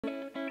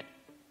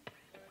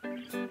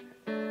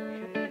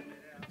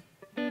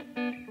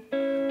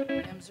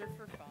are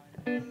for fun.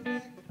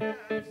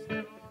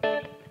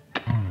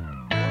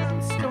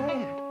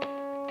 Stone,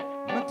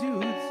 my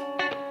dudes.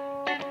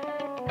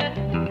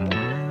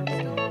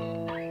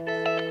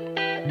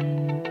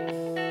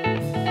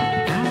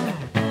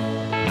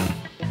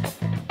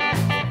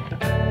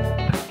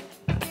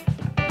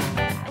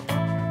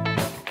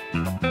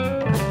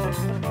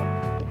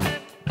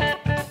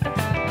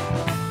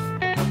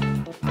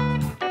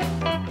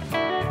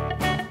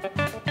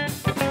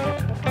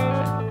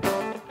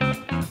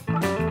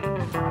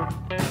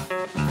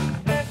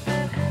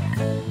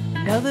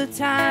 Another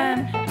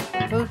time,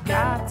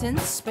 forgotten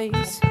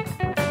space.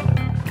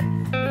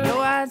 Your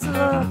eyes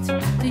looked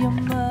to your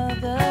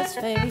mother's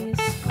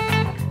face.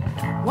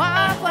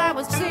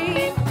 Wildflowers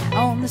seen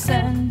on the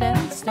sand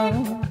and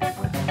stone.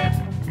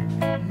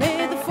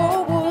 May the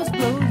four walls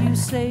blow you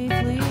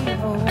safely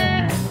home.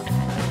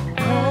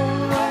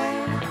 Roll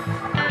away,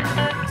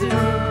 do.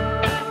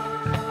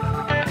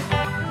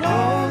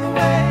 Roll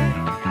away,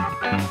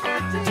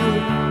 do.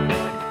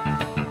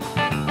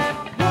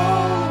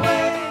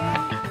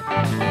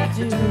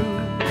 Do.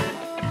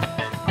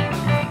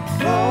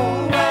 Roll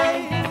away,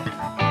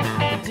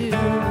 do.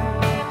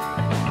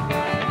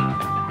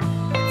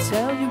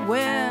 Tell you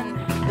when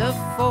the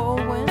four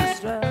winds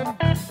drum.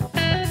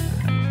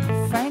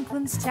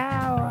 Franklin's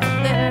Tower,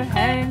 there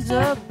hangs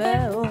a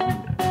bell.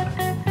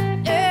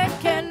 It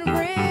can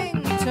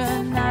ring,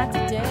 turn night to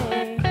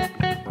day.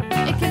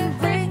 It can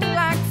ring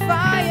like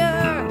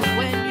fire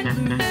when you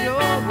lose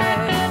your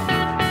way.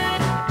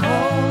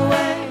 Roll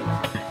away,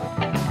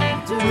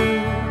 do.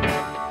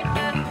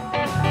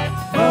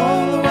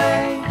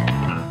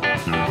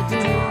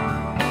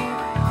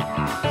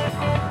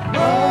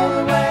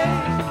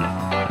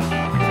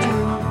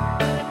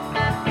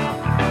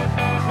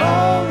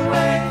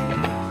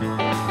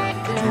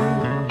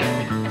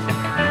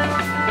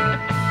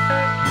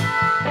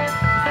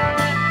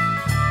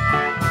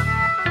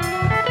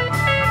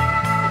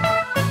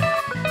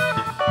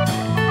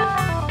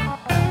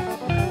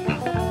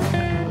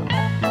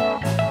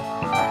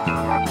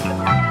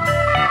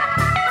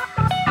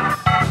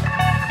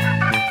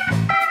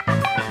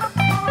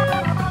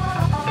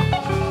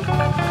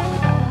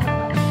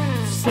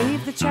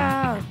 Save the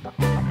child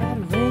that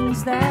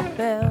rings that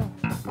bell.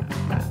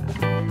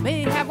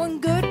 May have one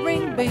good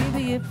ring,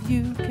 baby, if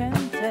you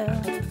can tell.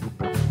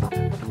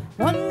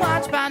 One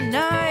watch by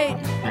night,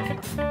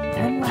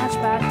 one watch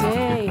by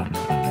day.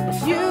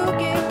 If you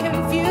get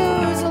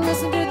confused,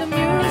 listen to the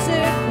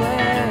music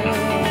play.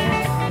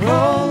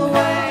 Roll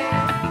away,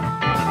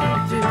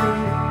 do.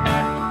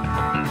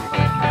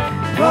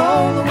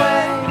 Roll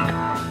away,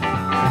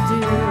 do.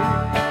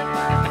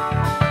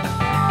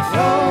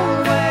 Roll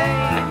away,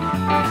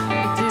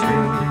 do.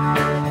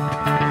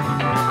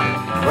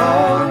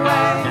 Roll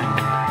away,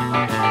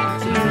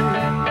 do.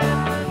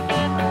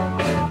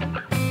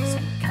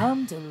 Some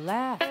come to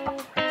laugh,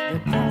 they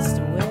passed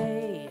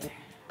away.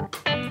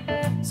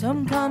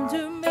 Some come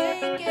to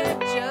make it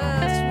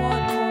just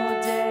one more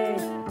day.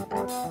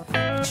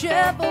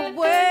 Whichever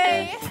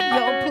way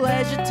your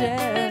pleasure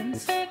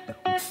tends.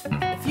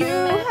 If you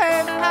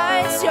have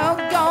ice,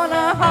 you're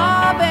gonna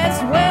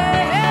harvest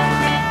way.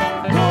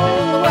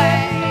 Roll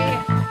away,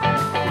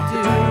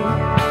 do.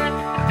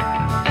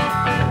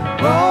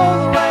 Roll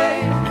away,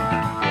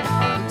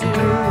 do.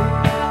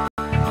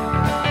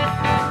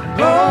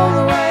 Roll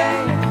away,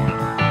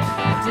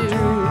 do.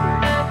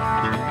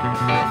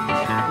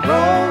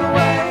 Roll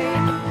away,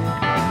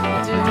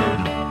 do.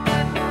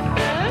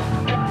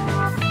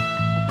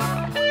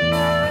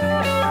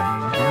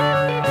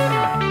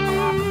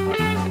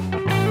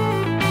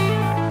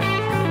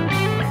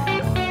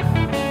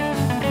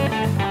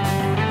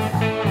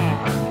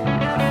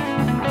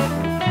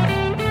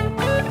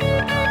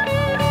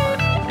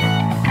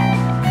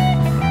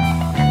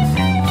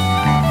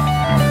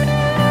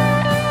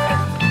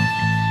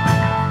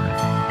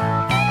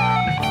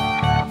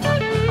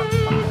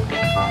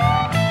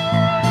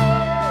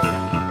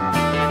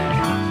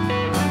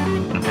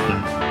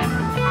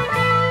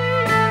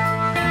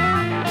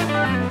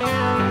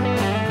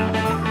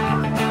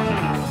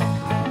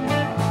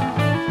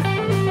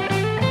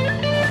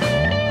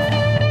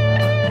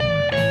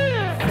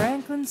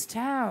 Franklin's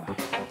Tower,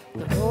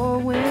 the four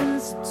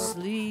winds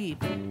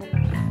sleep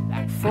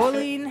like four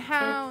lean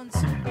hounds.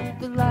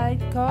 The light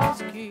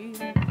calls keep.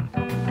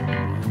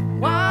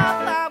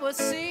 Wildflowers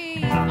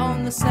seen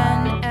on the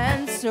sand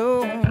and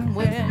stone.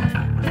 When